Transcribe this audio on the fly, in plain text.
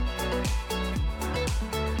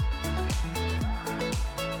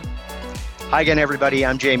Hi again, everybody.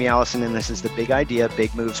 I'm Jamie Allison, and this is the Big Idea,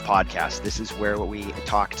 Big Moves podcast. This is where we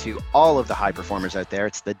talk to all of the high performers out there.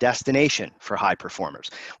 It's the destination for high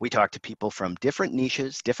performers. We talk to people from different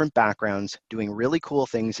niches, different backgrounds, doing really cool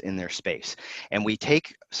things in their space. And we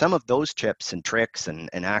take some of those tips and tricks and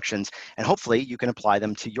actions, and hopefully you can apply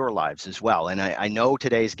them to your lives as well. And I know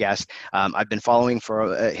today's guest, I've been following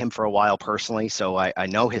him for a while personally, so I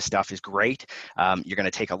know his stuff is great. You're going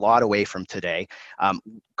to take a lot away from today.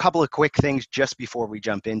 Couple of quick things just before we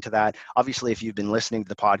jump into that. Obviously, if you've been listening to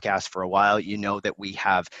the podcast for a while, you know that we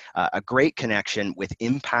have a great connection with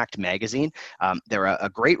Impact Magazine. They're a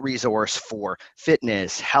great resource for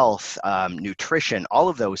fitness, health, nutrition, all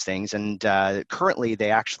of those things. And currently, they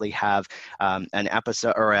actually have an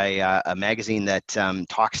episode or a magazine that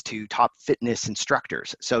talks to top fitness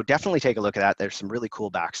instructors. So definitely take a look at that. There's some really cool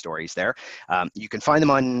backstories there. You can find them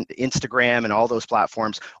on Instagram and all those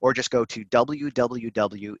platforms, or just go to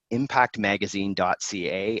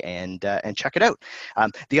www.impactmagazine.ca and check it out.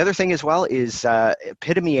 The other thing as well is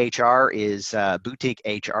Epitome HR is a boutique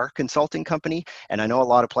HR consulting company, and I know a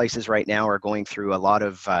lot of places right now are going through a lot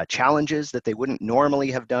of challenges that they wouldn't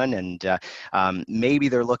normally have done, and maybe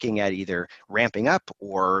they're looking at either ramping up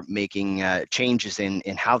or making changes in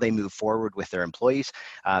how they move forward with their employees.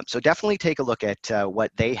 So definitely take a look at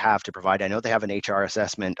what they have to provide. I know they have an HR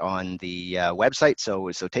assessment on the website, so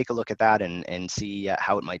take a look at that and see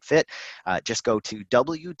how it might fit. Just go to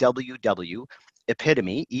www.epitome,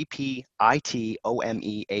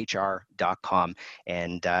 EPITOMEHR.com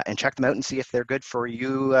and check them out and see if they're good for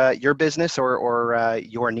you, your business or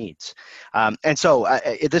your needs. And so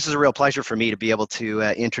this is a real pleasure for me to be able to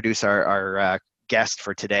introduce our guest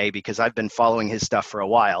for today, because I've been following his stuff for a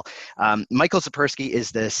while. Michael Sapersky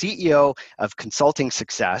is the CEO of Consulting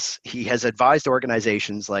Success. He has advised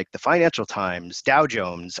organizations like the Financial Times, Dow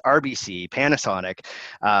Jones, RBC, Panasonic.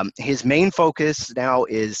 His main focus now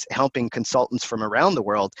is helping consultants from around the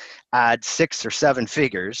world add 6 or 7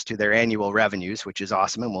 figures to their annual revenues, which is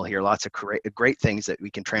awesome. And we'll hear lots of great things that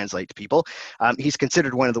we can translate to people. He's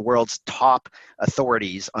considered one of the world's top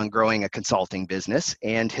authorities on growing a consulting business,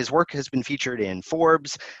 and his work has been featured in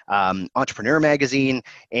Forbes, Entrepreneur Magazine,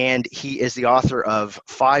 and he is the author of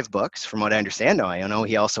 5 books, from what I understand. Now, I know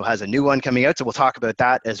he also has a new one coming out, so we'll talk about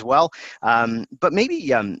that as well. But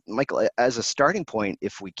maybe, Michael, as a starting point,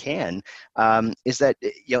 if we can, is that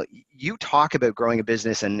you talk about growing a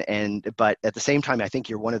business, but at the same time, I think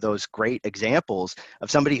you're one of those great examples of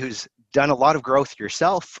somebody who's done a lot of growth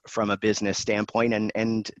yourself from a business standpoint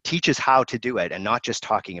and teaches how to do it and not just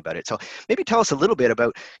talking about it. So maybe tell us a little bit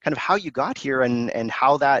about kind of how you got here and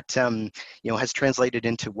how that has translated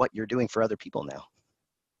into what you're doing for other people now.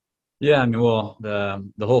 Yeah, I mean, well, the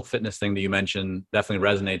whole fitness thing that you mentioned definitely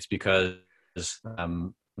resonates because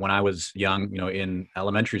when I was young, in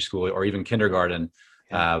elementary school or even kindergarten,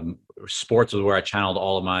 sports was where I channeled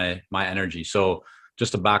all of my energy. So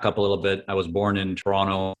just to back up a little bit, I was born in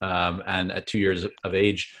Toronto, and at 2 years of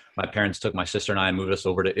age, my parents took my sister and I and moved us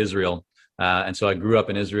over to Israel. And so I grew up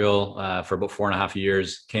in Israel for about 4.5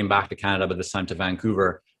 years, came back to Canada, but this time to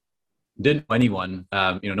Vancouver. Didn't know anyone,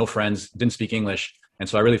 no friends, didn't speak English. And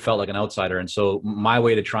so I really felt like an outsider. And so my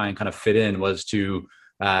way to try and kind of fit in was to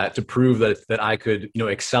prove that I could,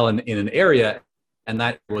 excel in an area, and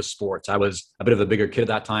that was sports. I was a bit of a bigger kid at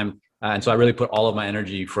that time. And so I really put all of my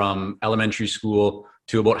energy from elementary school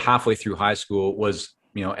to about halfway through high school was,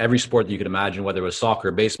 every sport that you could imagine, whether it was soccer,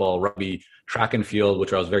 baseball, rugby, track and field,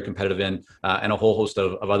 which I was very competitive in, and a whole host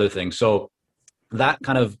of other things. So that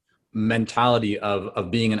kind of mentality of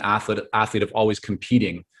being an athlete of always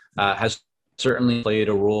competing has certainly played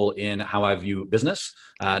a role in how I view business,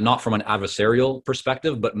 not from an adversarial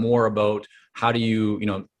perspective, but more about how do you,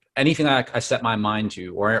 anything that I set my mind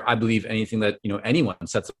to, or I believe anything that, anyone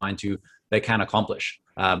sets their mind to, they can accomplish.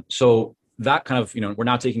 So that kind of, we're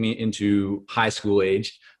now taking me into high school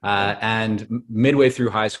age, and midway through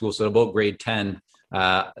high school, so about grade 10,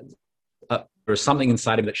 there was something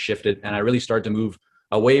inside of me that shifted, and I really started to move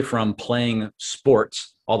away from playing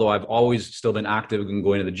sports, although I've always still been active and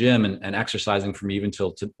going to the gym and exercising for me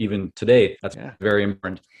even today. That's very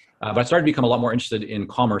important. But I started to become a lot more interested in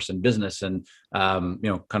commerce and business and,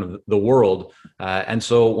 kind of the world. And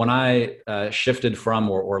so when I shifted from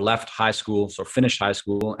or left high school, so finished high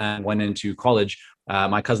school and went into college,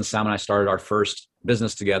 my cousin Sam and I started our first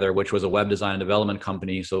business together, which was a web design and development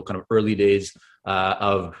company. So kind of early days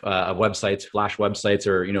of websites, Flash websites,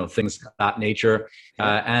 or, things of that nature.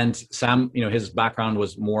 And Sam, his background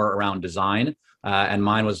was more around design, and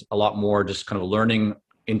mine was a lot more just kind of learning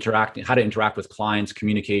how to interact with clients,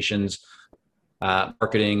 communications,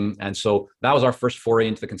 marketing. And so that was our first foray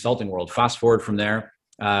into the consulting world. Fast forward from there,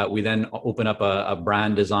 we then opened up a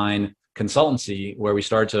brand design consultancy where we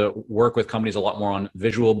started to work with companies a lot more on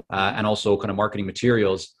visual and also kind of marketing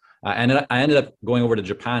materials. And I ended up going over to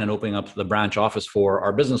Japan and opening up the branch office for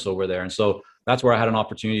our business over there. And so that's where I had an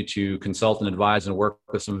opportunity to consult and advise and work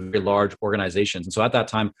with some very large organizations. And so at that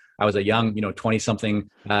time, I was a young, 20-something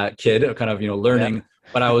kid, kind of, learning. Yeah.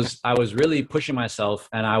 But I was really pushing myself,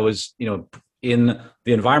 and I was, in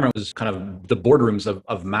the environment was kind of the boardrooms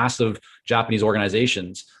of massive Japanese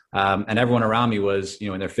organizations. And everyone around me was,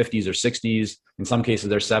 in their 50s or 60s, in some cases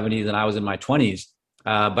their 70s, and I was in my 20s.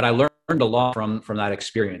 But I learned a lot from that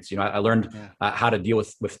experience. I learned how to deal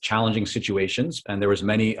with challenging situations, and there was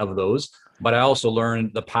many of those. But I also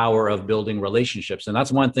learned the power of building relationships, and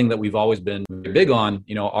that's one thing that we've always been big on.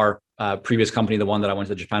 Our previous company, the one that I went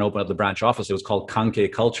to Japan, opened up the branch office. It was called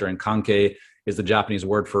Kankei Culture, and Kankei is the Japanese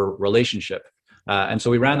word for relationship. And so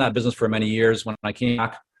we ran that business for many years. When I came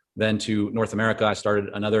back then to North America, I started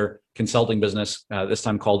another consulting business, this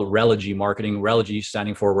time called Relogy Marketing. Relogy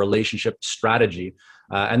standing for Relationship Strategy.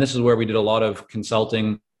 And this is where we did a lot of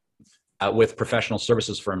consulting with professional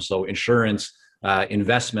services firms. So insurance,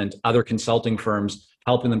 investment, other consulting firms,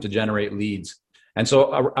 helping them to generate leads. And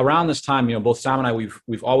so around this time, both Sam and I,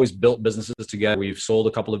 we've always built businesses together. We've sold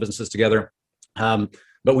a couple of businesses together,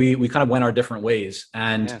 but we kind of went our different ways.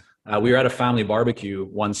 And we were at a family barbecue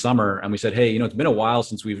one summer, and we said, "Hey, it's been a while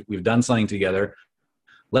since we've done something together.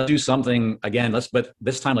 Let's do something again. But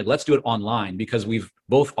this time, let's do it online, because we've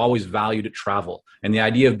both always valued travel, and the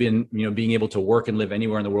idea of being able to work and live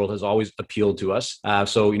anywhere in the world has always appealed to us.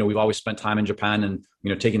 So we've always spent time in Japan, and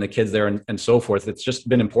taking the kids there and so forth. It's just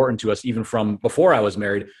been important to us, even from before I was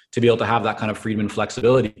married, to be able to have that kind of freedom and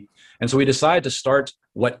flexibility. And so we decided to start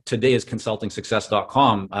what today is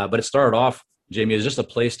consultingsuccess.com. But it started off, Jamie, as just a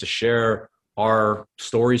place to share our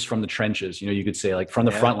stories from the trenches. You could say, from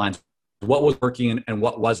the front lines, what was working and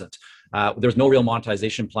what wasn't. There's no real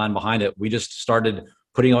monetization plan behind it. We just started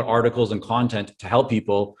putting out articles and content to help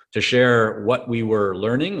people to share what we were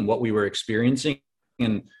learning and what we were experiencing,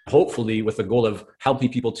 and hopefully with the goal of helping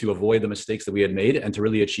people to avoid the mistakes that we had made and to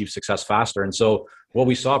really achieve success faster. And so what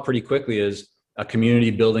we saw pretty quickly is a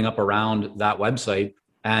community building up around that website,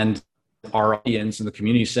 and our audience and the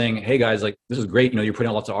community saying, "Hey guys, this is great. You're putting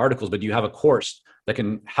out lots of articles, but do you have a course that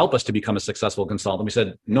can help us to become a successful consultant?" We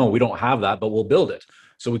said, "No, we don't have that, but we'll build it."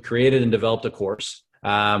 So we created and developed a course,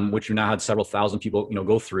 which we now had several thousand people,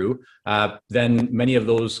 go through. Then many of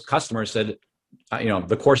those customers said,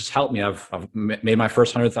 "The course has helped me. I've made my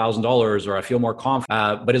first $100,000, or I feel more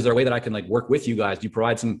confident. But is there a way that I can work with you guys? Do you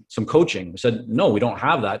provide some coaching?" We said, "No, we don't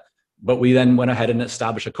have that." But we then went ahead and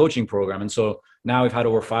established a coaching program. And so now we've had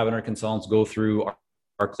over 500 consultants go through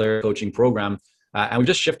our Clarity coaching program. And we've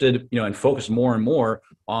just shifted, and focused more and more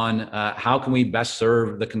on how can we best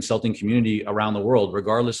serve the consulting community around the world,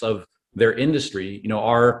 regardless of their industry.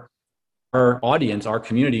 Our audience, our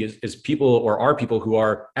community is people, or are people who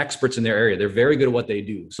are experts in their area. They're very good at what they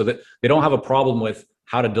do, so that they don't have a problem with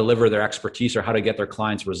how to deliver their expertise or how to get their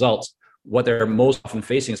clients results. What they're most often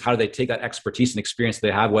facing is how do they take that expertise and experience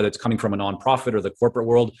they have, whether it's coming from a nonprofit or the corporate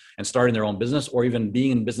world and starting their own business, or even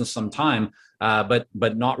being in business sometime, but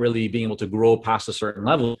not really being able to grow past a certain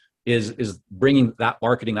level, is bringing that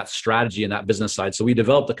marketing, that strategy, and that business side. So we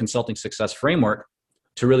developed the Consulting Success Framework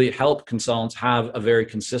to really help consultants have a very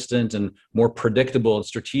consistent and more predictable and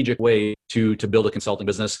strategic way to build a consulting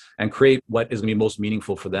business and create what is going to be most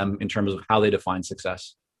meaningful for them in terms of how they define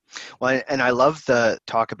success. Well, and I love the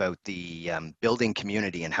talk about the building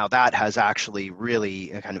community and how that has actually really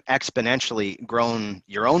kind of exponentially grown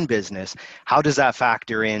your own business. How does that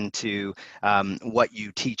factor into what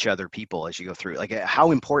you teach other people as you go through?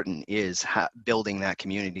 How important is building that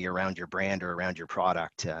community around your brand or around your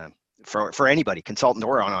product for anybody, consultant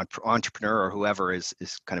or entrepreneur or whoever is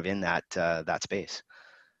kind of in that space?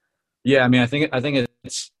 Yeah, I think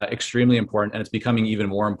it's extremely important, and it's becoming even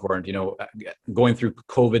more important. Going through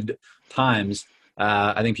COVID times,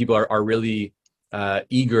 I think people are really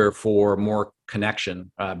eager for more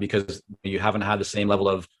connection because you haven't had the same level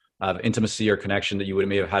of intimacy or connection that you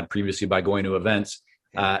may have had previously by going to events.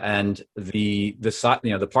 And the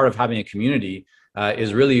part of having a community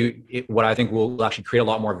is really what I think will actually create a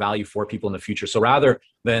lot more value for people in the future. So rather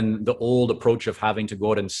than the old approach of having to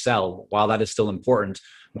go out and sell, while that is still important,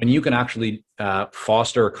 when you can actually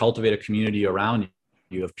foster or cultivate a community around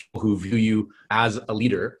you of people who view you as a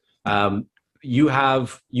leader, you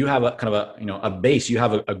have a kind of a base. You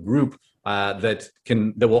have a group that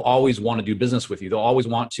will always want to do business with you. They'll always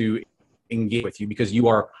want to engage with you because you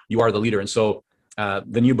are the leader. And so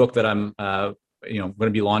the new book that I'm going to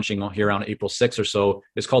be launching here around April 6th or so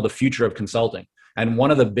is called The Future of Consulting. And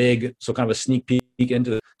one of the kind of a sneak peek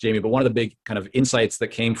into this, Jamie, but one of the big kind of insights that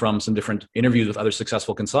came from some different interviews with other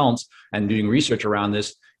successful consultants and doing research around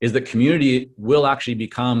this is that community will actually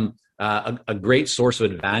become a great source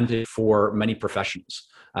of advantage for many professionals.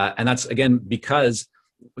 And that's, again, because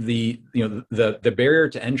the barrier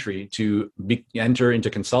to entry to enter into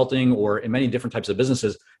consulting or in many different types of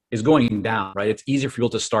businesses is going down, right? It's easier for people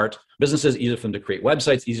to start businesses, easier for them to create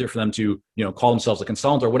websites, easier for them to, call themselves a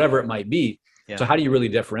consultant or whatever it might be. Yeah. So how do you really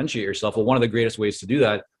differentiate yourself? Well, one of the greatest ways to do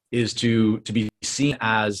that is to be seen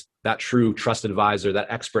as that true trusted advisor, that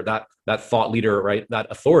expert, that thought leader, right? That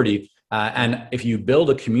authority. And if you build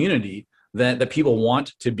a community that people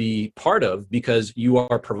want to be part of because you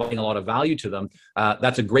are providing a lot of value to them,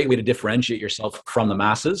 that's a great way to differentiate yourself from the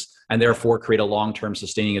masses and therefore create a long-term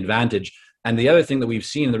sustaining advantage. And the other thing that we've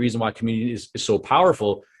seen, and the reason why community is so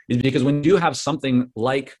powerful, is because when you have something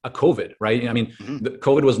like a COVID, right? I mean,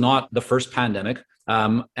 COVID was not the first pandemic,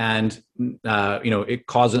 and it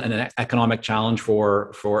caused an economic challenge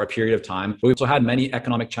for a period of time. But we also had many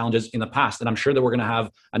economic challenges in the past, and I'm sure that we're going to have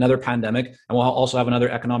another pandemic, and we'll also have another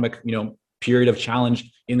economic, period of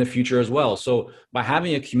challenge in the future as well. So by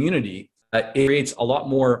having a community, it creates a lot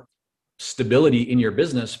more stability in your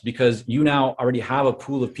business because you now already have a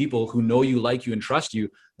pool of people who know you, like you, and trust you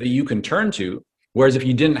that you can turn to. Whereas if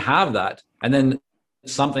you didn't have that and then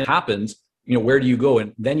something happens, where do you go?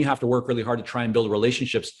 And then you have to work really hard to try and build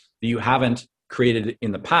relationships that you haven't created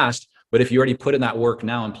in the past. But if you already put in that work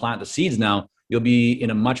now and plant the seeds now, you'll be in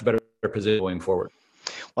a much better position going forward.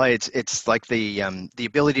 Well, it's like the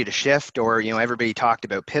ability to shift, or everybody talked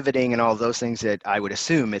about pivoting and all those things. That I would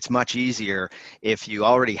assume it's much easier if you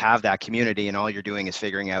already have that community and all you're doing is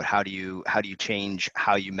figuring out how do you change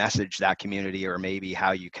how you message that community, or maybe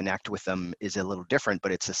how you connect with them is a little different,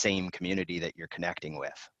 but it's the same community that you're connecting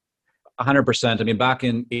with. 100%. I mean, back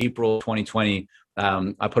in April 2020,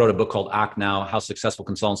 I put out a book called Act Now: How Successful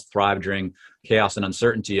Consultants Thrive During Chaos and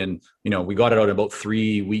Uncertainty. And, we got it out in about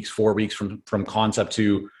 3 weeks, 4 weeks from concept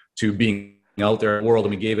to being out there in the world.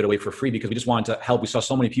 And we gave it away for free because we just wanted to help. We saw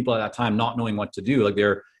so many people at that time not knowing what to do. Like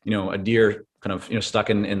they're, a deer kind of,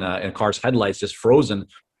 stuck in a car's headlights, just frozen.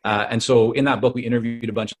 And so in that book, we interviewed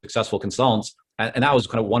a bunch of successful consultants. And that was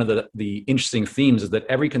kind of one of the interesting themes, is that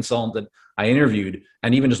every consultant that I interviewed,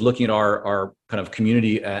 and even just looking at our kind of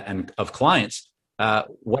community and of clients,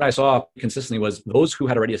 what I saw consistently was those who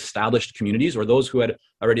had already established communities, or those who had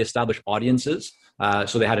already established audiences.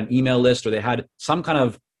 So they had an email list, or they had some kind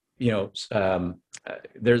of,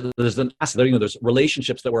 there's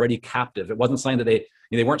relationships that were already captive. It wasn't something that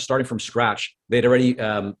they weren't starting from scratch. They'd already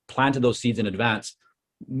planted those seeds in advance.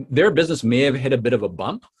 Their business may have hit a bit of a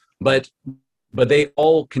bump, but they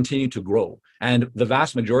all continue to grow. And the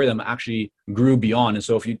vast majority of them actually grew beyond. And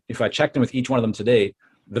so if I checked in with each one of them today,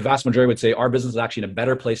 the vast majority would say our business is actually in a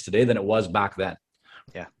better place today than it was back then.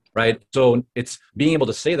 Yeah. Right. So it's being able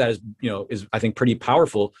to say that is I think pretty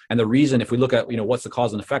powerful. And the reason, if we look at, what's the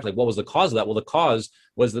cause and effect, like what was the cause of that? Well, the cause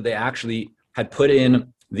was that they actually had put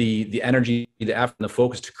in the energy, the effort, and the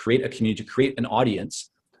focus to create a community, to create an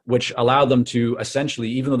audience, which allowed them to essentially,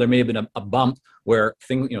 even though there may have been a bump where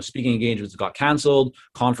speaking engagements got canceled,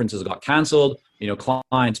 conferences got canceled,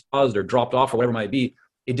 clients paused or dropped off or whatever it might be,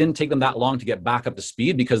 it didn't take them that long to get back up to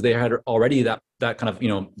speed because they had already that kind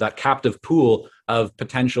of, that captive pool of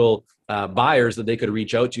potential buyers that they could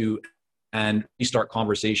reach out to and restart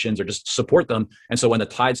conversations or just support them. And so when the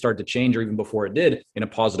tide started to change, or even before it did, in a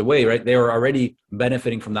positive way, right, they were already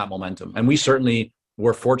benefiting from that momentum. And we certainly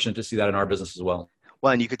were fortunate to see that in our business as well.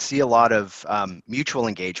 Well, and you could see a lot of mutual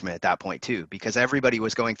engagement at that point too, because everybody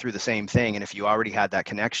was going through the same thing. And if you already had that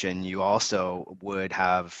connection, you also would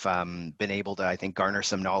have been able to, I think, garner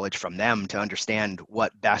some knowledge from them to understand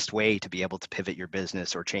what best way to be able to pivot your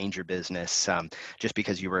business or change your business, just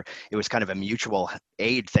because it was kind of a mutual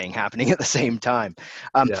aid thing happening at the same time.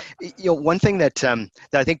 One thing that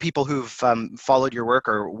I think people who've followed your work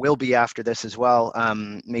or will be after this as well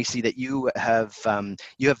may see that you have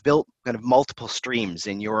built kind of multiple streams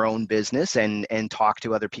in your own business and talk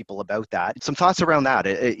to other people about that. Some thoughts around that.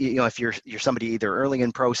 If you're somebody either early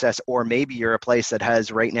in process, or maybe you're a place that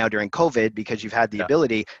has right now during COVID, because you've had the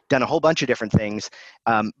ability, done a whole bunch of different things,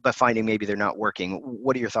 but finding maybe they're not working.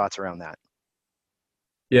 What are your thoughts around that?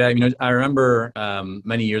 Yeah, I remember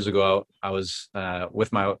many years ago, I was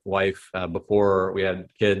with my wife before we had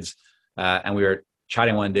kids, and we were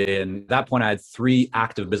chatting one day. And at that point, I had 3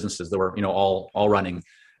 active businesses that were, all running.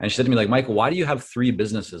 And she said to me, like, Michael, why do you have 3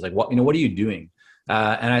 businesses? Like, what are you doing?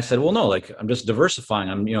 And I said, well, no, like, I'm just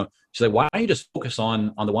diversifying. She's like, why don't you just focus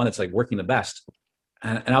on the one that's like working the best?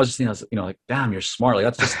 And I was just thinking, I was, like, damn, you're smart.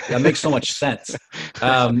 Like that makes so much sense.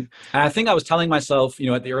 And I think I was telling myself,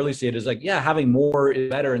 at the early stages, like, yeah, having more is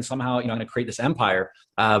better. And somehow, I'm going to create this empire.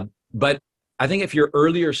 But I think if you're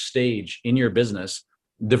earlier stage in your business,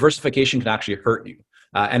 diversification can actually hurt you.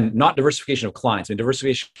 And not diversification of clients. I mean,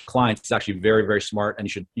 diversification of clients is actually very, very smart,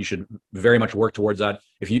 and you should very much work towards that.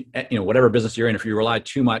 If whatever business you're in, if you rely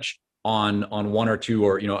too much on one or two,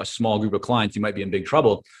 or a small group of clients, you might be in big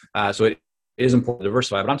trouble. So it is important to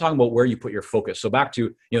diversify. But I'm talking about where you put your focus. So back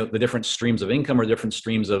to the different streams of income or different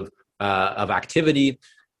streams of activity.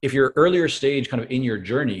 If you're earlier stage, kind of in your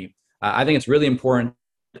journey, I think it's really important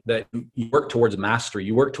that you work towards mastery.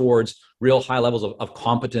 You work towards real high levels of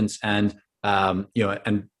competence and kind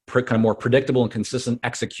of more predictable and consistent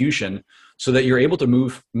execution, so that you're able to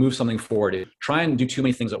move something forward. Try and do too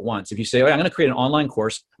many things at once. If you say, I'm going to create an online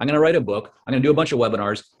course, I'm going to write a book, I'm going to do a bunch of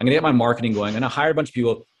webinars, I'm going to get my marketing going, I'm going to hire a bunch of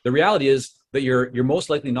people. The reality is that you're most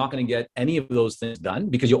likely not going to get any of those things done,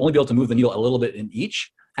 because you'll only be able to move the needle a little bit in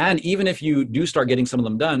each. And even if you do start getting some of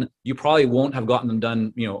them done, you probably won't have gotten them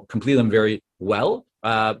done, complete them very well,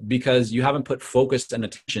 because you haven't put focus and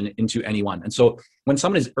attention into any one. And so when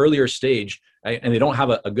someone is earlier stage, and they don't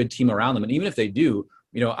have a good team around them, and even if they do,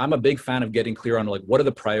 I'm a big fan of getting clear on, like, what are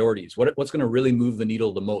the priorities? What's going to really move the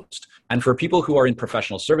needle the most? And for people who are in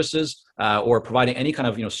professional services or providing any kind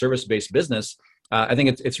of service-based business, I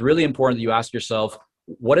think it's really important that you ask yourself,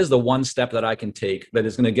 what is the one step that I can take that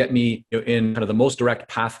is going to get me in kind of the most direct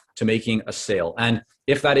path to making a sale? And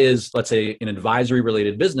if that is, let's say, an advisory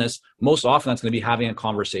related business, most often that's going to be having a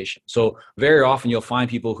conversation. So very often you'll find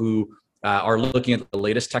people who are looking at the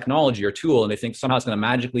latest technology or tool, and they think somehow it's going to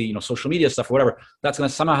magically, social media stuff or whatever, that's going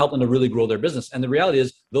to somehow help them to really grow their business. And the reality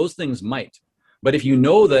is those things might. But if you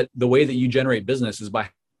know that the way that you generate business is by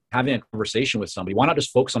having a conversation with somebody, why not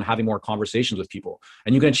just focus on having more conversations with people?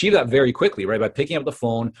 And you can achieve that very quickly, right? By picking up the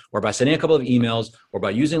phone, or by sending a couple of emails, or by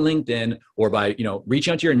using LinkedIn, or by,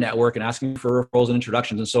 reaching out to your network and asking for referrals and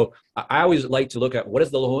introductions. And so I always like to look at what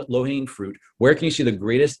is the low-hanging fruit? Where can you see the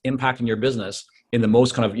greatest impact in your business in the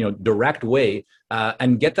most kind of, direct way,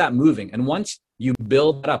 and get that moving. And once you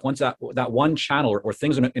build that up, once that one channel or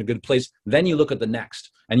things are in a good place, then you look at the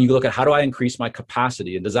next, and you look at, how do I increase my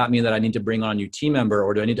capacity? And does that mean that I need to bring on a new team member,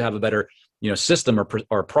 or do I need to have a better, system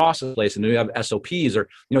or process in place? And do you have SOPs? Or,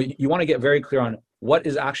 you want to get very clear on what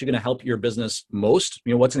is actually going to help your business most,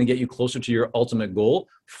 what's going to get you closer to your ultimate goal.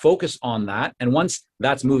 Focus on that. And once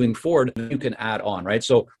that's moving forward, you can add on, right?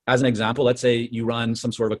 So as an example, let's say you run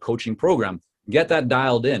some sort of a coaching program. Get that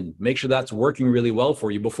dialed in. Make sure that's working really well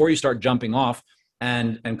for you before you start jumping off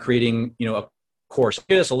and creating, a course. I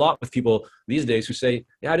hear this a lot with people these days who say,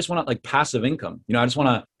 yeah, I just want like passive income. I just want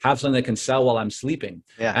to have something that can sell while I'm sleeping.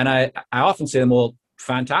 Yeah. And I often say to them, well,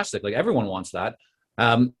 fantastic. Like, everyone wants that.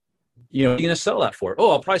 You're going to sell that for?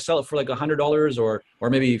 Oh, I'll probably sell it for like $100 or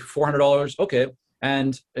maybe $400. Okay.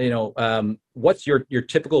 And, what's your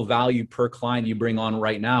typical value per client you bring on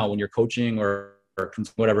right now when you're coaching or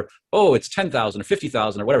whatever? Oh, it's 10,000 or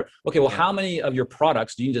 50,000 or whatever. Okay. Well, how many of your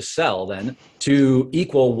products do you need to sell then to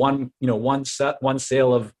equal one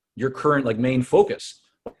sale of your current like main focus?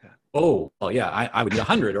 Oh, well, yeah, I would need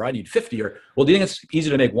 100, or I need 50, or, well, do you think it's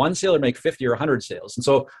easier to make one sale or make 50 or 100 sales? And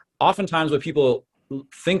so oftentimes what people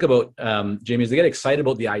think about, Jamie, is they get excited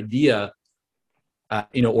about the idea,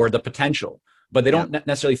 or the potential, but they don't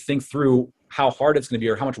necessarily think through how hard it's going to be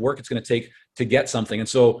or how much work it's going to take to get something. And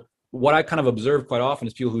so what I kind of observe quite often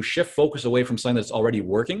is people who shift focus away from something that's already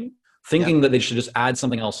working, thinking that they should just add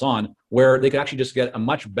something else on, where they could actually just get a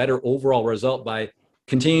much better overall result by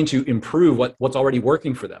continuing to improve what's already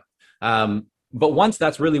working for them. But once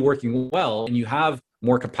that's really working well, and you have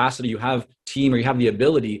more capacity, you have team, or you have the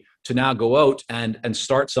ability to now go out and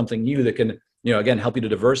start something new that can, again, help you to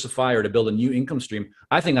diversify or to build a new income stream,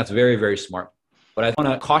 I think that's very, very smart. But I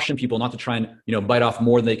want to caution people not to try and, bite off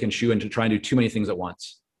more than they can chew, and to try and do too many things at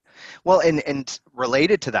once. Well, and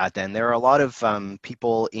related to that, then there are a lot of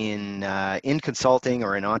people in consulting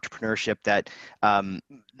or in entrepreneurship that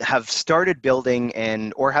have started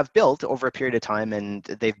building or have built over a period of time, and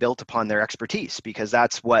they've built upon their expertise, because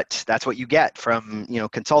that's what you get from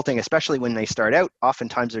consulting, especially when they start out.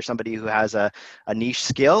 Oftentimes there's somebody who has a niche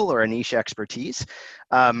skill or a niche expertise.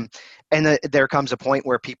 And there comes a point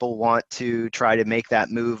where people want to try to make that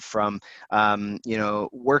move from,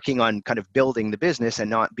 working on kind of building the business and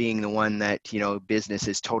not being the one that, business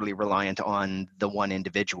is totally reliant on the one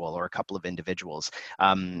individual or a couple of individuals.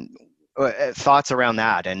 Thoughts around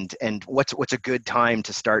that, and what's a good time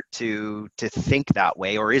to start to think that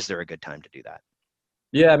way, or is there a good time to do that?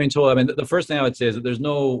 Yeah, I mean, totally. I mean, the first thing I would say is that there's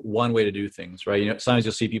no one way to do things, right? Sometimes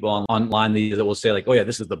you'll see people online these that will say like, "Oh yeah,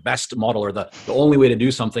 this is the best model or the only way to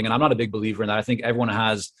do something." And I'm not a big believer in that. I think everyone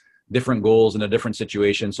has different goals in a different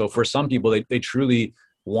situation. So for some people, they truly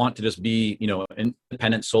want to just be, an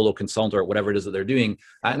independent solo consultant or whatever it is that they're doing,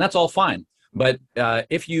 and that's all fine. But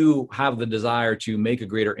if you have the desire to make a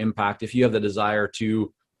greater impact, if you have the desire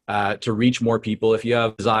to reach more people, if you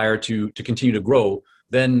have desire to continue to grow,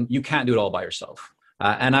 then you can't do it all by yourself.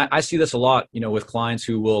 And I see this a lot, with clients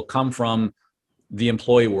who will come from the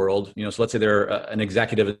employee world. So let's say they're an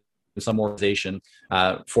executive in some organization,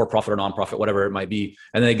 for profit or nonprofit, whatever it might be,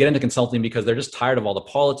 and then they get into consulting because they're just tired of all the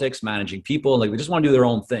politics, managing people, and like they just want to do their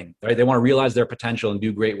own thing, right? They want to realize their potential and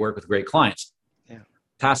do great work with great clients. Yeah,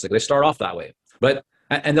 fantastic. They start off that way,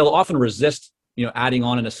 and they'll often resist, adding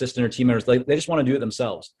on an assistant or team members. They just want to do it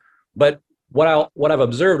themselves. But what I've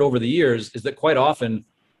observed over the years is that quite often,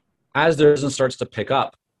 as their business starts to pick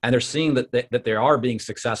up and they're seeing that they are being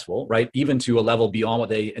successful, right, even to a level beyond what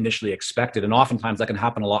they initially expected, and oftentimes that can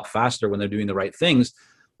happen a lot faster when they're doing the right things,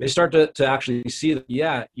 they start to actually see that,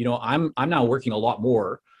 yeah, I'm now working a lot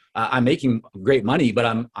more. I'm making great money, but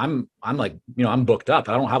I'm like, I'm booked up.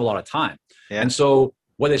 I don't have a lot of time. Yeah. And so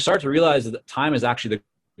what they start to realize is that time is actually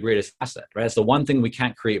the greatest asset, right? It's the one thing we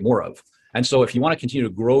can't create more of. And so if you want to continue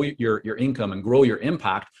to grow your income and grow your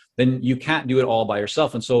impact, then you can't do it all by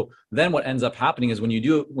yourself. And so then what ends up happening is when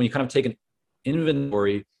you kind of take an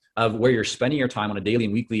inventory of where you're spending your time on a daily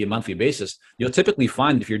and weekly and monthly basis, you'll typically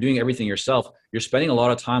find that if you're doing everything yourself, you're spending a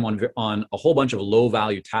lot of time on a whole bunch of low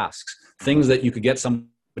value tasks, things that you could get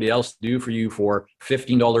somebody else to do for you for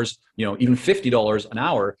 $15, even $50 an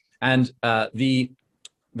hour. And the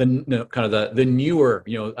newer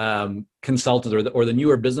consultant or the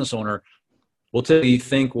newer business owner will typically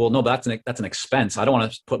think, well, no, that's an expense. I don't want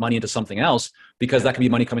to put money into something else because that could be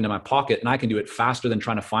money coming to my pocket and I can do it faster than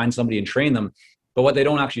trying to find somebody and train them. But what they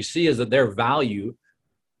don't actually see is that their value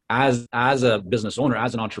as a business owner,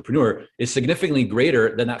 as an entrepreneur, is significantly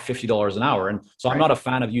greater than that $50 an hour. And so I'm not a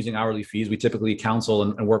fan of using hourly fees. We typically counsel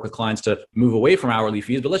and work with clients to move away from hourly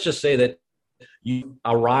fees. But let's just say that you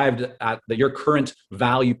arrived at that your current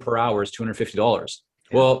value per hour is $250.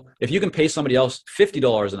 Well, if you can pay somebody else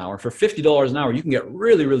 $50 an hour, for $50 an hour, you can get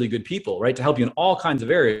really, really good people, right, to help you in all kinds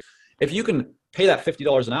of areas. If you can pay that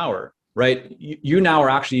 $50 an hour, right, you now are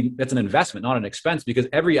actually, that's an investment, not an expense, because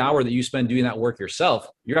every hour that you spend doing that work yourself,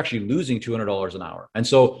 you're actually losing $200 an hour. And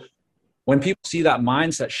so when people see that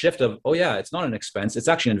mindset shift of, oh yeah, it's not an expense, it's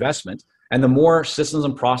actually an investment. And the more systems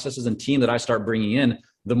and processes and team that I start bringing in,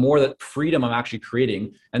 the more that freedom I'm actually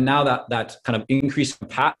creating. And now that kind of increased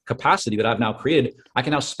capacity that I've now created, I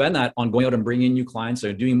can now spend that on going out and bringing in new clients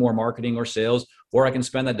or doing more marketing or sales, or I can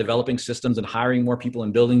spend that developing systems and hiring more people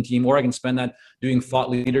and building team, or I can spend that doing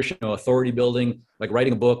thought leadership, authority building, like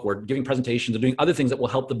writing a book or giving presentations or doing other things that will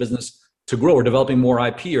help the business to grow, or developing more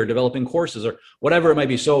IP or developing courses or whatever it might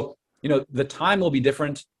be. So, the time will be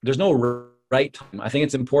different. There's no right time. I think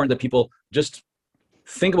it's important that people just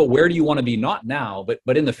think about where do you want to be, not now,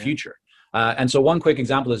 but in the future. And so one quick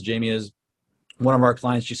example is Jamie is one of our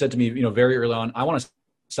clients. She said to me, very early on, I want to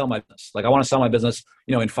sell my business. Like I want to sell my business,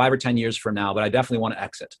 in 5 or 10 years from now, but I definitely want to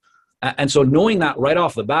exit. And so knowing that right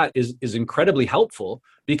off the bat is incredibly helpful,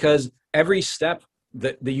 because every step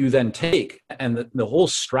that you then take and the whole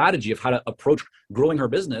strategy of how to approach growing her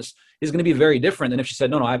business is going to be very different than if she said,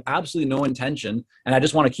 no, I have absolutely no intention and I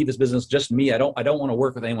just want to keep this business just me. I don't want to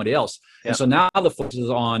work with anybody else. Yeah. And so now the focus is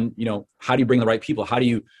on, how do you bring the right people? How do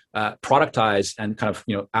you productize and kind of,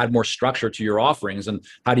 add more structure to your offerings? And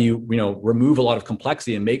how do you, remove a lot of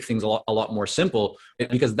complexity and make things a lot more simple?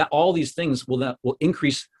 Because all these things will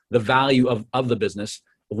increase the value of the business,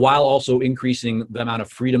 while also increasing the amount of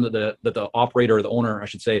freedom that the operator, or the owner, I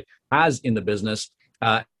should say, has in the business,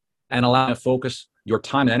 and allowing to focus your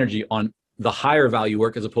time and energy on the higher value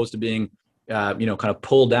work, as opposed to being, kind of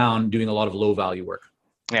pulled down doing a lot of low value work.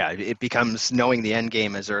 Yeah, it becomes knowing the end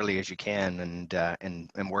game as early as you can,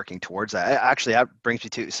 and working towards that. Actually, that brings me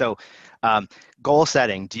to goal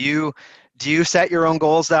setting. Do you set your own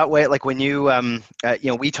goals that way? Like when you,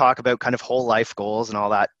 we talk about kind of whole life goals and all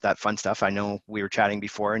that fun stuff. I know we were chatting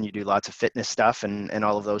before, and you do lots of fitness stuff and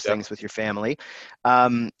all of those things with your family.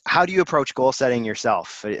 How do you approach goal setting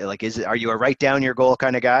yourself? Like, are you a write down your goal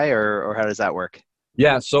kind of guy, or how does that work?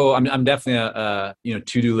 Yeah, so I'm definitely a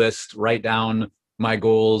to-do list, write down my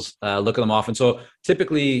goals, look at them often. So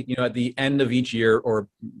typically, at the end of each year, or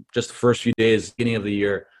just the first few days, beginning of the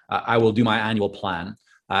year, I will do my annual plan.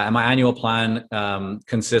 And my annual plan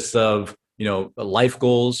consists of, life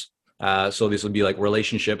goals. So this would be like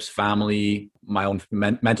relationships, family, my own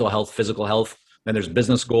mental health, physical health, then there's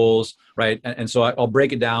business goals, right? And so I'll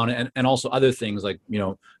break it down, and also other things like,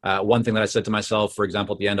 one thing that I said to myself, for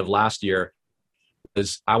example, at the end of last year,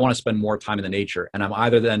 is I want to spend more time in the nature, and I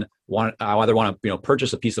either want to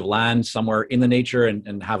purchase a piece of land somewhere in the nature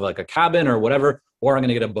and have like a cabin or whatever, or I'm going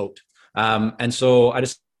to get a boat. And so I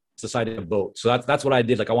just decided a boat. So that's what I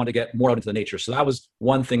did. Like, I wanted to get more out into the nature. So that was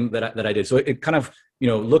one thing that I did. So it kind of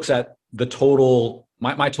looks at the total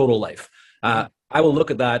my total life. I will look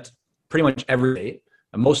at that pretty much every day.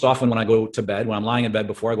 And most often when I go to bed, when I'm lying in bed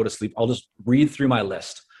before I go to sleep, I'll just read through my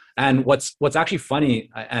list. And what's actually funny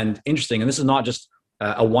and interesting, and this is not just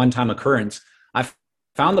a one-time occurrence, I've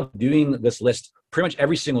found that doing this list pretty much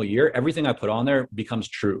every single year, everything I put on there becomes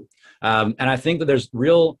true. And I think that there's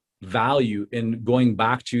real value in going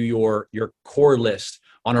back to your core list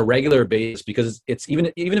on a regular basis, because it's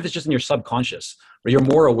even if it's just in your subconscious, or you're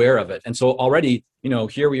more aware of it. And so already,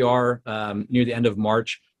 here we are near the end of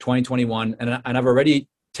March 2021, and I've already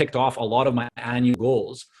ticked off a lot of my annual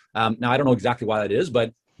goals. Now I don't know exactly why that is,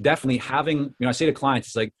 but definitely having, I say to clients,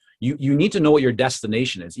 it's like, you need to know what your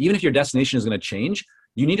destination is. Even if your destination is going to change,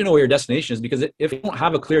 you need to know what your destination is, because if you don't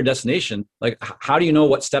have a clear destination, like, how do you know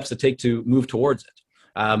what steps to take to move towards it?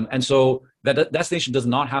 And so that destination does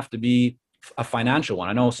not have to be a financial one.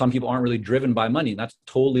 I know some people aren't really driven by money, and that's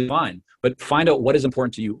totally fine, but find out what is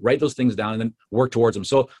important to you, write those things down, and then work towards them.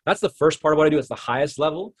 So that's the first part of what I do. It's the highest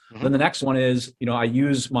level. Mm-hmm. Then the next one is, I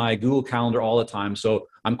use my Google Calendar all the time. So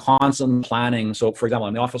I'm constantly planning. So for example, I'm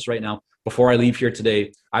in the office right now. Before I leave here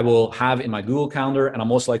today, I will have in my Google Calendar, and I'll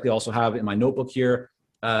most likely also have in my notebook here,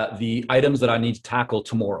 the items that I need to tackle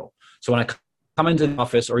tomorrow. So when I come into the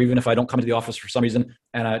office, or even if I don't come to the office for some reason,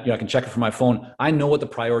 and I can check it from my phone, I know what the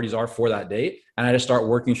priorities are for that day, and I just start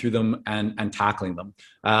working through them and tackling them.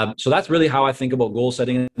 So that's really how I think about goal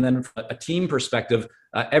setting. And then from a team perspective,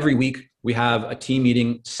 every week we have a team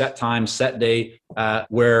meeting, set time, set day,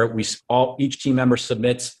 where each team member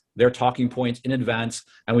submits their talking points in advance,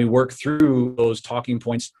 and we work through those talking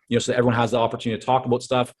points, so that everyone has the opportunity to talk about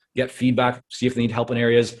stuff, get feedback, see if they need help in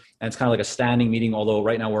areas. And it's kind of like a standing meeting, although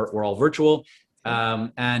right now we're all virtual.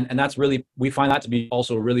 And that's really, we find that to be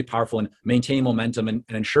also really powerful in maintaining momentum and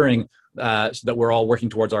ensuring so that we're all working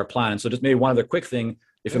towards our plan. And so just maybe one other quick thing,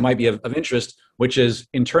 if it might be of interest, which is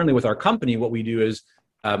internally with our company, what we do is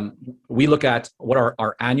we look at what are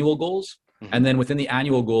our annual goals. Mm-hmm. And then within the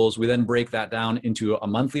annual goals, we then break that down into a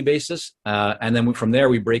monthly basis. And then from there,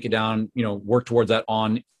 we break it down, work towards that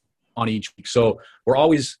on each week. So we're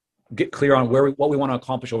always get clear on what we want to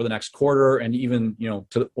accomplish over the next quarter, and even,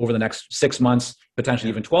 over the next 6 months, potentially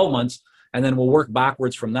even 12 months. And then we'll work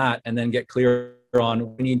backwards from that, and then get clear on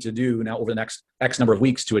what we need to do now over the next X number of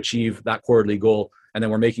weeks to achieve that quarterly goal. And then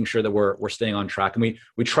we're making sure that we're staying on track. And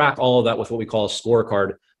we track all of that with what we call a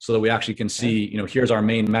scorecard, so that we actually can see, here's our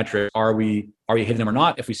main metric. Are we hitting them or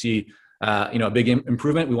not? If we see, a big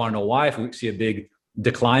improvement, we want to know why. If we see a big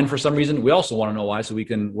decline for some reason, we also want to know why, so we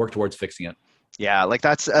can work towards fixing it. Yeah, like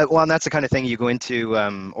that's and that's the kind of thing you go into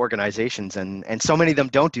organizations, and so many of them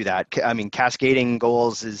don't do that. I mean, cascading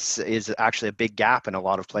goals is actually a big gap in a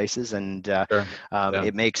lot of places, and sure.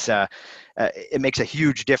 It makes a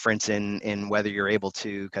huge difference in whether you're able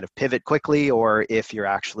to kind of pivot quickly, or if you're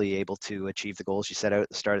actually able to achieve the goals you set out at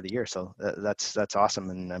the start of the year. So that's awesome,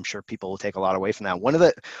 and I'm sure people will take a lot away from that. One of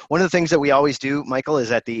the things that we always do, Michael,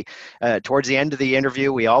 is at the towards the end of the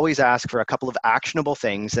interview, we always ask for a couple of actionable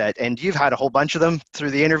things and you've had a whole bunch of them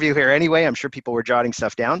through the interview here anyway. I'm sure people were jotting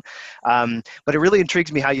stuff down, but it really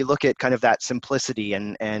intrigues me how you look at kind of that simplicity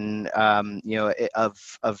and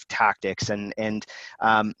of tactics and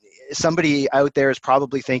somebody out there is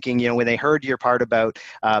probably thinking, when they heard your part about,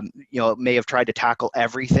 may have tried to tackle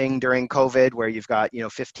everything during COVID, where you've got,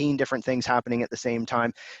 15 different things happening at the same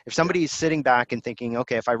time. If somebody's sitting back and thinking,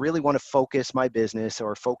 okay, if I really want to focus my business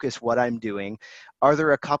or focus what I'm doing, are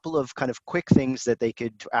there a couple of kind of quick things that they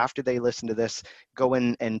could, after they listen to this, go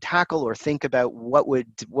in and tackle or think about? What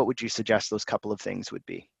would you suggest those couple of things would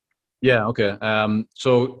be? Yeah. Okay.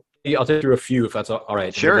 So I'll take you through a few, if that's all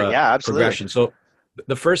right. Sure. Yeah, absolutely. Progression. So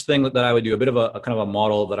the first thing that I would do, a bit of a kind of a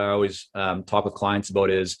model that I always talk with clients about,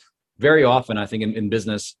 is very often, I think in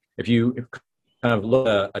business, if you kind of look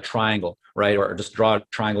at a triangle, right, or just draw a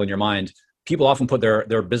triangle in your mind, people often put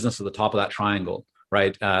their business at the top of that triangle,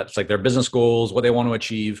 right? It's like their business goals, what they want to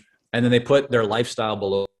achieve, and then they put their lifestyle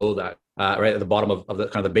below that, right at the bottom of the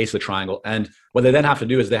kind of the base of the triangle. And what they then have to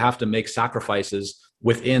do is they have to make sacrifices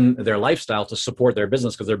within their lifestyle to support their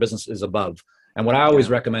business, because their business is above. And what I always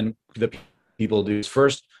recommend the people do is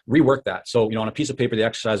first rework that. So, on a piece of paper, the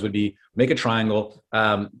exercise would be make a triangle,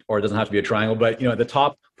 or it doesn't have to be a triangle, but at the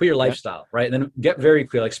top, put your lifestyle, right? And then get very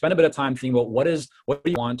clear, like spend a bit of time thinking about what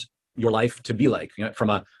do you want, your life to be like? You know, from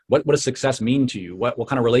a what does success mean to you? What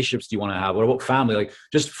kind of relationships do you want to have? What about family? Like,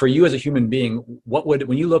 just for you as a human being, what would,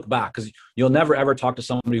 when you look back, because you'll never ever talk to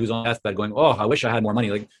somebody who's on deathbed going, oh, I wish I had more money.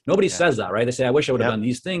 Like, nobody says that, right? They say, I wish I would have done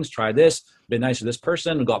these things, tried this, been nice to this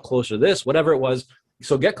person, got closer to this, whatever it was.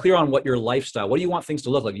 So get clear on what your lifestyle, what do you want things to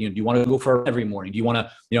look like? Do you want to go for every morning? Do you want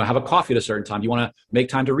to, have a coffee at a certain time? Do you want to make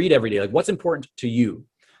time to read every day? Like, what's important to you?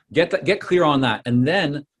 Get clear on that, and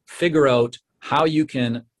then figure out how you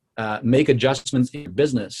can make adjustments in your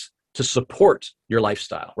business to support your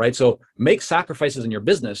lifestyle, right? So make sacrifices in your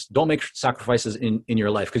business. Don't make sacrifices in your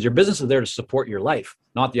life, because your business is there to support your life,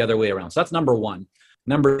 not the other way around. So that's number one.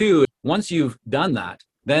 Number two, once you've done that,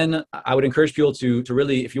 then I would encourage people to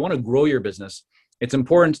really, if you want to grow your business, it's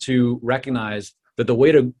important to recognize that the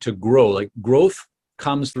way to grow, like growth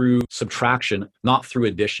comes through subtraction, not through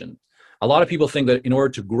addition. A lot of people think that in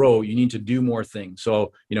order to grow, you need to do more things.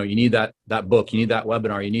 So, you need that book, you need that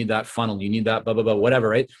webinar, you need that funnel, you need that blah, blah, blah, whatever,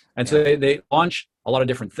 right? And so they launch a lot of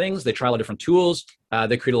different things. They try a lot of different tools.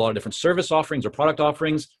 They create a lot of different service offerings or product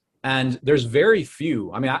offerings. And there's very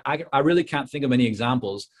few, I mean, I really can't think of any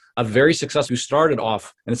examples of very successful who started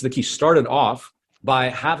off, and it's the key, started off by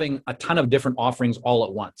having a ton of different offerings all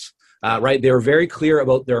at once, right? They were very clear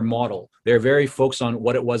about their model. They're very focused on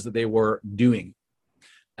what it was that they were doing.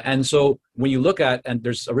 And so when you look at, and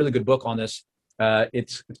there's a really good book on this,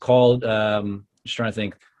 it's called, just trying to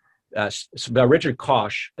think, it's by Richard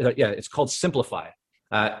Koch. It's called Simplify.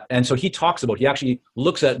 And so he actually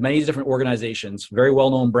looks at many different organizations, very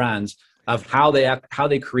well-known brands, of how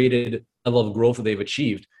they created a level of growth that they've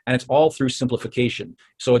achieved. And it's all through simplification.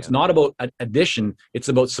 So it's not about addition, it's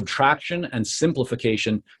about subtraction and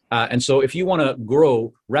simplification. And so if you want to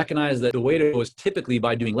grow, recognize that the way to go is typically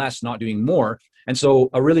by doing less, not doing more. And so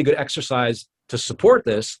a really good exercise to support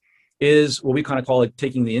this is what we kind of call it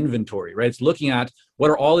taking the inventory, right? It's looking at what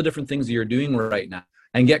are all the different things that you're doing right now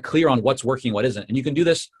and get clear on what's working, what isn't. And you can do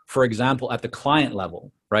this, for example, at the client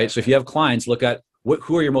level, right? So if you have clients, look at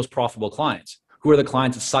who are your most profitable clients? Who are the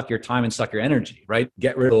clients that suck your time and suck your energy, right?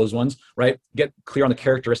 Get rid of those ones, right? Get clear on the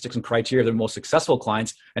characteristics and criteria of the most successful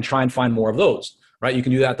clients and try and find more of those, right? You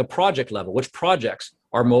can do that at the project level. Which projects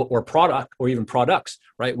are or product or even products,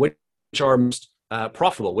 right? Which are most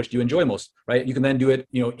profitable, which do you enjoy most, right? You can then do it,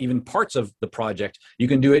 even parts of the project. You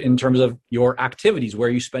can do it in terms of your activities, where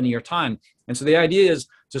are you spending your time? And so the idea is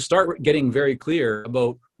to start getting very clear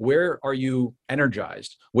about where are you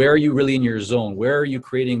energized? Where are you really in your zone? Where are you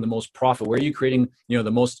creating the most profit? Where are you creating,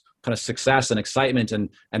 the most kind of success and excitement and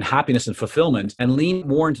happiness and fulfillment, and lean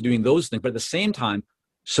more into doing those things. But at the same time,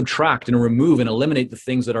 subtract and remove and eliminate the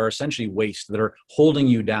things that are essentially waste, that are holding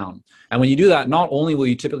you down. And when you do that, not only will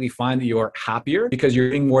you typically find that you're happier because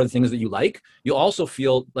you're doing more of the things that you like, you'll also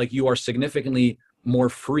feel like you are significantly more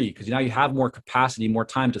free, because now you have more capacity, more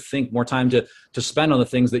time to think, more time to spend on the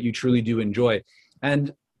things that you truly do enjoy.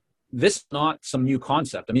 And this is not some new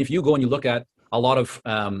concept. I mean, if you go and you look at a lot of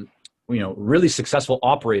really successful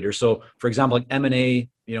operators, so for example, like M&A,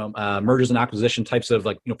 mergers and acquisition types of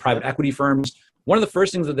private equity firms, one of the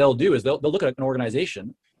first things that they'll do is they'll look at an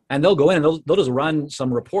organization and they'll go in and they'll just run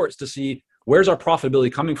some reports to see where's our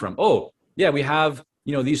profitability coming from. Oh, yeah, we have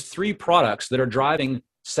these 3 products that are driving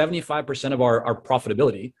 75% of our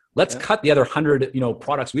profitability. Let's cut the other 100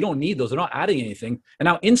 products. We don't need those. They're not adding anything. And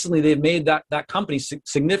now instantly they've made that company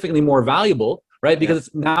significantly more valuable, right? Because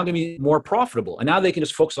it's now going to be more profitable. And now they can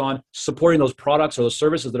just focus on supporting those products or those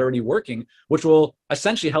services that are already working, which will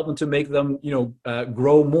essentially help them to make them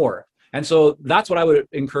grow more. And so that's what I would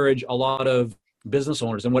encourage a lot of business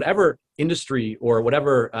owners in whatever industry or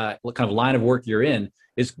whatever kind of line of work you're in,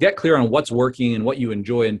 is get clear on what's working and what you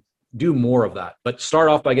enjoy and do more of that. But start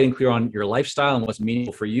off by getting clear on your lifestyle and what's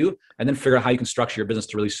meaningful for you, and then figure out how you can structure your business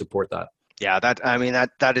to really support that. Yeah,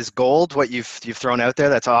 that is gold. What you've thrown out there,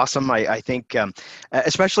 that's awesome. I think,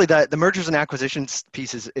 especially the mergers and acquisitions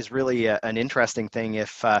piece is really an interesting thing.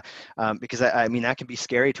 Because that can be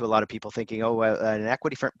scary to a lot of people, thinking, an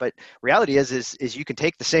equity firm. But reality is you can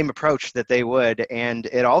take the same approach that they would, and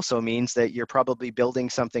it also means that you're probably building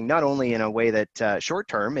something not only in a way that short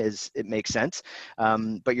term it makes sense,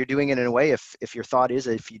 but you're doing it in a way, if your thought is,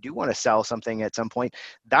 if you do want to sell something at some point,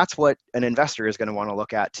 that's what an investor is going to want to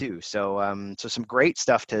look at too. So some great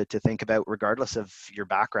stuff to think about, regardless of your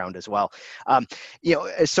background as well.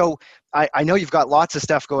 So I know you've got lots of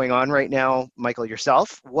stuff going on right now, Michael,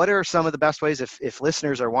 yourself. What are some of the best ways, if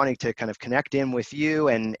listeners are wanting to kind of connect in with you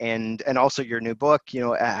and also your new book,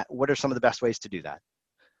 what are some of the best ways to do that?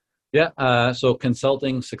 Yeah. So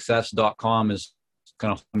consultingsuccess.com is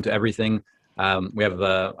kind of home to everything. We have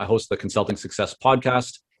I host the Consulting Success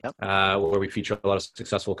podcast, where we feature a lot of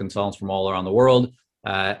successful consultants from all around the world.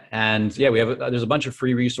 And yeah, there's a bunch of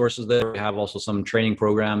free resources there. We have also some training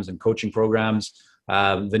programs and coaching programs.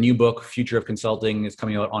 The new book, Future of Consulting, is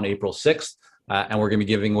coming out on April 6th. And we're going to be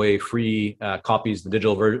giving away free copies, the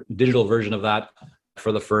digital version of that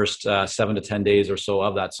for the first 7 to 10 days or so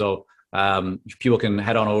of that. So people can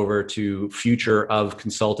head on over to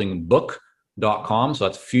futureofconsultingbook.com. So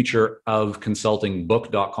that's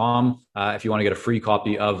futureofconsultingbook.com if you want to get a free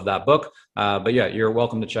copy of that book. But yeah, you're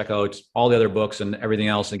welcome to check out all the other books and everything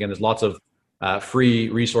else. Again, there's lots of free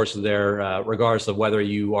resources there, regardless of whether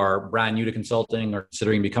you are brand new to consulting or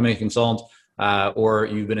considering becoming a consultant, or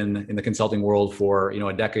you've been in the consulting world for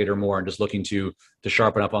a decade or more and just looking to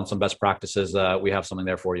sharpen up on some best practices. We have something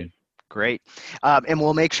there for you. Great. And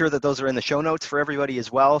we'll make sure that those are in the show notes for everybody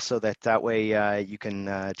as well, so that way you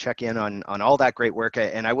can check in on all that great work.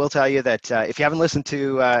 And I will tell you that if you haven't listened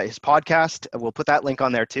to his podcast, we'll put that link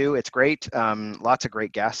on there too. It's great. Lots of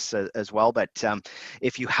great guests as well. But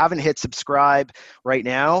if you haven't hit subscribe right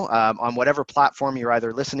now on whatever platform you're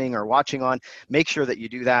either listening or watching on, make sure that you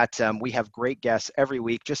do that. We have great guests every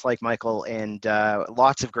week, just like Michael, and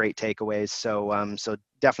lots of great takeaways. So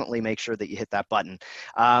definitely make sure that you hit that button.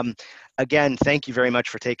 Again, thank you very much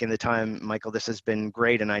for taking the time, Michael. This has been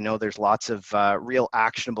great, and I know there's lots of real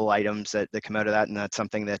actionable items that come out of that, and that's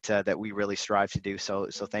something that we really strive to do. So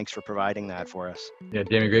thanks for providing that for us. Yeah,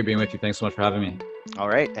 Jamie, great being with you. Thanks so much for having me. All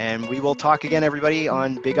right, and we will talk again, everybody,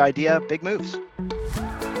 on Big Idea, Big Moves.